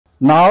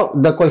Now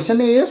the question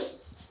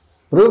is,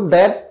 prove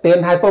that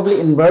tan hyperbolic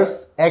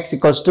inverse x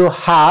equals to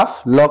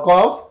half log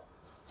of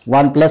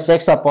 1 plus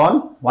x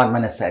upon 1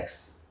 minus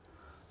x,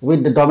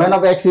 with the domain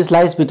of x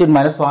lies between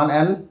 -1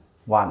 and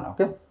 1.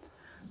 Okay.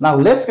 Now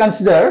let's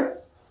consider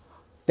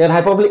tan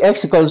hyperbolic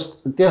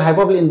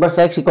inverse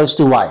x equals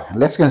to y.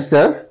 Let's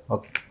consider.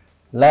 Okay.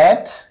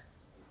 Let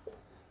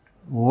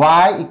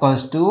y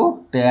equals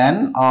to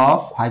tan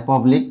of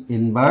hyperbolic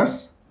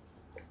inverse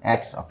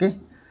x.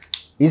 Okay.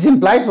 It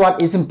implies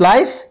what? It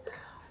implies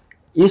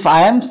if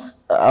I am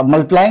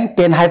multiplying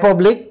tan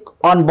hyperbolic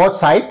on both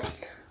sides,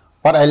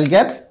 what I will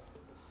get?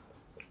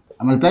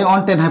 I'm multiplying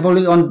on tan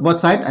hyperbolic on both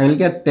sides. I will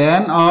get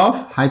tan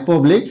of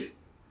hyperbolic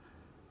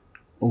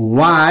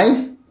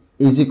y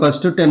is equals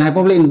to tan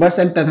hyperbolic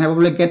inverse, and tan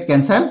hyperbolic get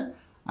cancelled.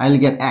 I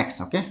will get x.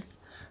 Okay.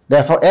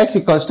 Therefore, x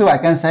equals to, I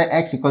can say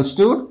x equals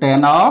to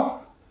tan of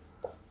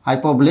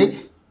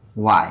hyperbolic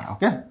y.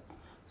 Okay.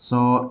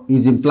 So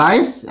it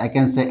implies I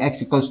can say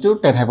x equals to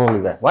tan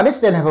hyperbolic y. What is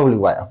tan hyperbolic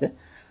y? Okay.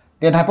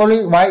 Tan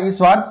hyperbolic y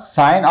is what?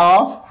 Sine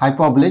of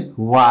hyperbolic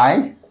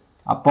y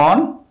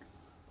upon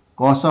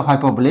cos of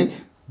hyperbolic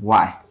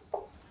y.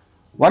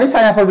 What is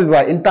sine hyperbolic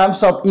y? In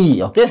terms of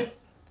e. Okay.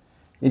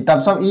 In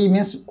terms of e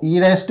means e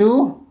raised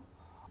to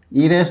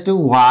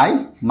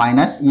y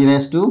minus e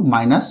raised to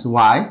minus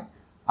y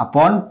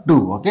upon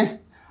 2. Okay.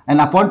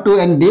 And upon 2,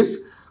 and this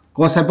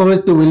cos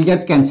hyperbolic 2 will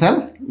get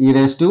cancelled. E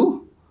raised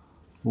to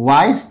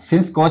y,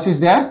 since cos is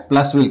there,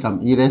 plus will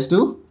come, e raised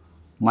to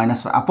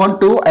minus 5 upon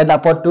 2, and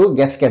upon 2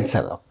 gets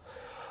cancelled.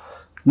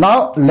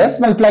 Now let's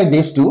multiply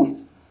these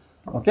two.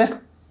 Okay.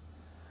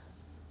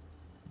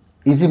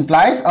 It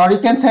implies, or you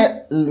can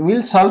say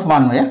we'll solve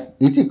one way,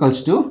 is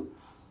equals to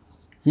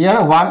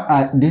here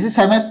 1, this is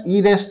same as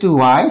e raised to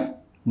y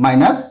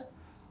minus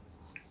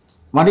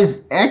what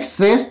is x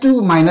raised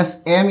to minus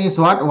m is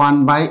what?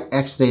 1 by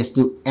x raised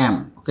to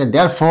m. Okay.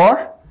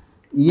 Therefore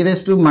e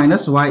raised to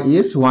minus y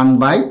is 1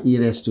 by e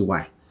raised to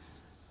y.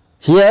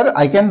 Here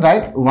I can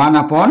write 1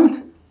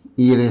 upon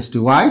e raised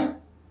to y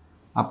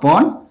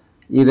upon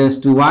e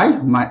raised to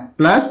y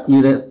plus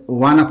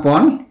 1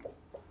 upon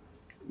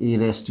e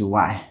raised to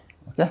y.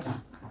 Okay.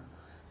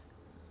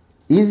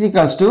 Is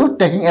equals to,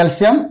 taking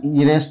LCM,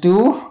 e raised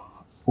to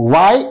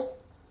y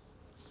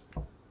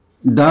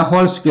the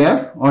whole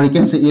square, or you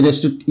can say e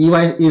raised to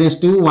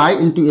y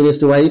into e raised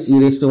to y is e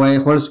raised to y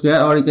whole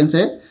square, or you can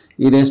say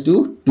e raised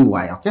to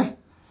 2y. Okay.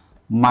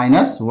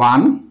 Minus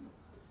 1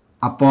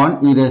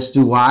 upon e raised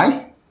to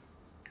y,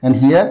 and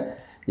here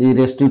e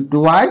raised to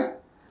 2y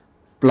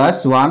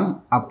plus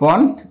 1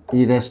 upon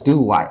e raised to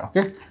y.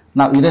 Okay.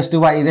 Now e raised to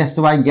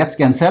y gets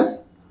cancelled.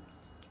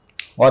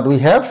 What we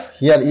have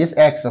here is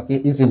x. Okay.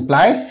 It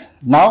implies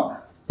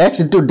now x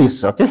into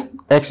this. Okay.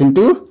 X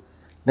into,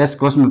 let's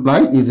cross multiply,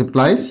 is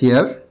implies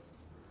here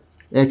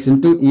x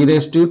into e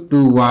raised to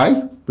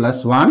 2y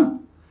plus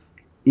 1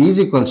 is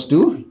equals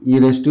to e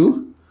raised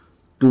to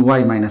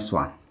 2y minus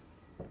 1.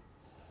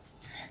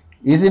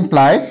 Is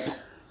implies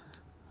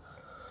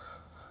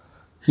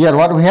here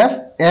what we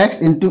have,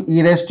 x into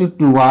e raised to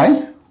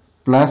 2y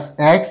plus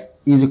x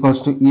is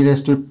equals to e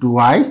raised to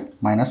 2y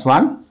minus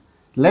 1.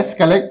 Let's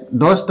collect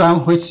those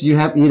terms which you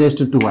have e raised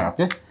to 2y.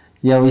 Okay.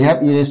 Here we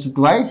have e raised to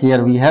 2y,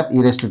 here we have e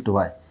raised to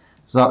 2y.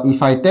 So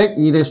if I take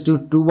e raised to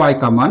 2y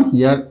common,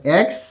 here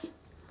x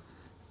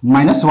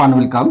minus 1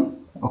 will come.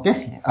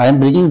 Okay. I am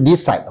bringing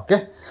this side.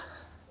 Okay.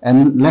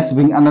 And let's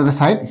bring another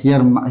side.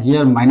 Here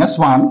minus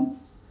 1,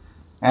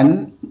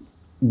 and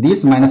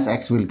this minus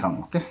x will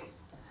come. Okay.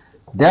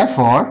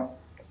 Therefore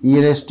e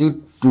raised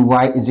to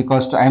 2y is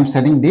equals to, I am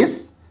setting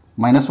this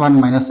minus 1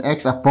 minus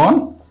x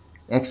upon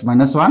x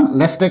minus 1.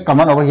 Let's take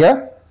common over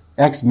here,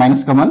 x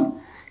minus common.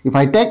 If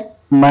I take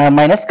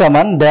minus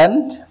common,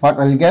 then what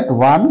I will get?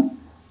 1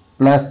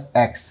 plus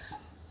x.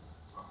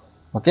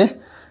 Okay.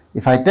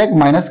 If I take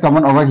minus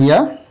common over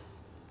here,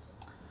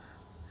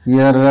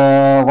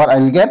 what I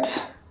will get?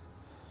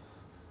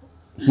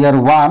 Here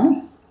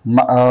 1,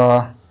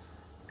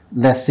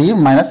 let's see,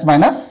 minus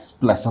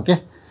plus.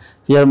 Okay.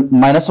 Here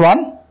minus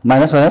 1,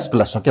 minus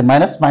plus. Okay.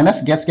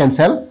 Minus gets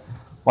cancelled.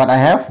 What I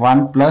have?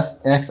 1 plus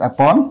x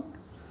upon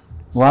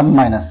 1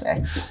 minus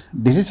x.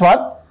 This is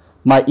what?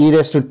 My e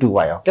raised to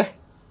 2y. Okay.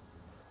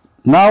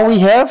 Now we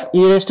have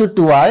e raised to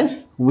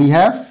 2y. We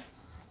have,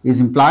 it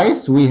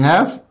implies we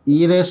have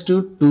e raised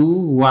to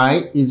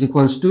 2y is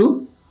equals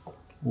to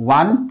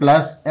 1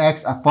 plus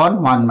x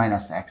upon 1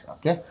 minus x.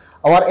 Okay.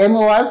 Our aim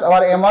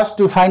was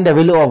to find the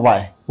value of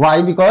y.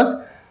 Why? Because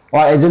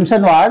our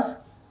assumption was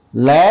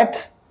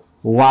let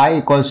y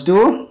equals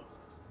to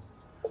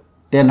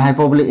tan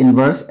hyperbolic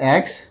inverse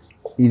x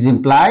is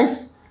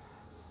implies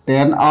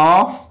tan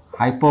of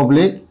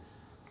hyperbolic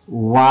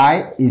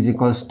y is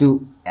equals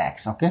to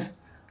x. Okay.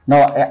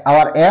 Now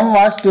our aim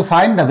was to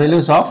find the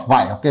values of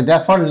y. Okay.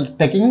 Therefore,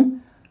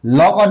 taking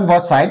log on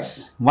both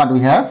sides, what we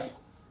have?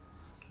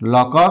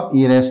 Log of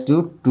e raised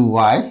to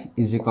 2y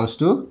is equals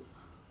to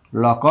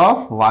log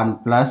of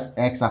 1 plus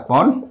x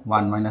upon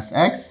 1 minus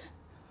x.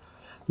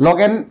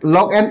 Log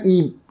n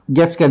e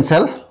gets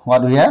cancelled.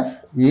 What we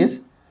have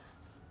is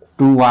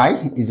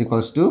 2y is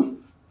equals to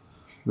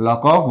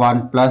log of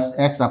 1 plus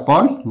x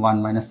upon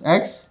 1 minus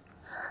x.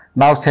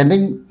 Now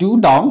sending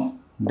 2 down,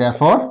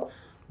 therefore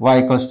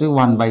y equals to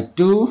 1 by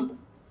 2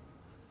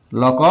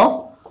 log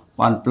of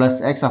 1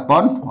 plus x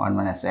upon 1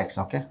 minus x.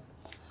 Okay.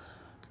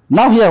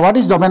 Now here, what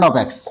is domain of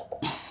x?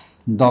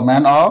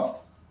 Domain of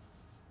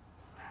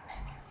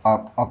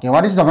okay,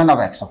 what is domain of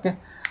x? Okay.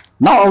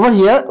 Now over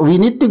here, we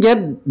need to get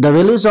the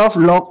values of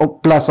log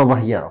of plus over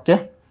here.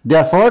 Okay.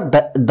 Therefore,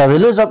 the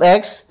values of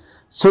x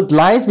should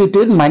lies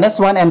between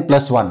 -1 and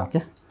 +1.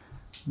 Okay.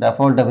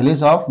 Therefore, the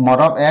values of mod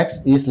of x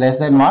is less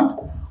than 1,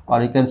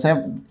 or you can say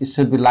it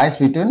should be lies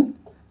between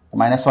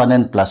 -1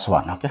 and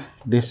 +1. Okay.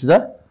 This is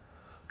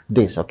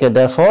this. Okay.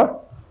 Therefore,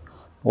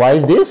 y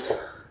is this.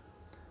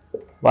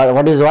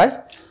 What is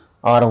y?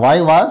 Our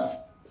y was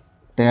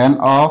tan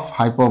of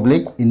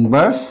hyperbolic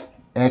inverse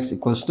x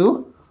equals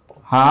to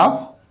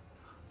half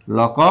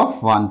log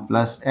of 1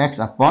 plus x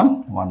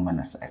upon 1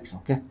 minus x.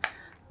 Okay.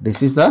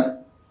 This is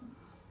the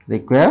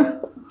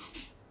required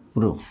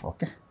proof.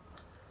 Okay.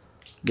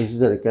 This is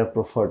the required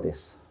proof for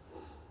this.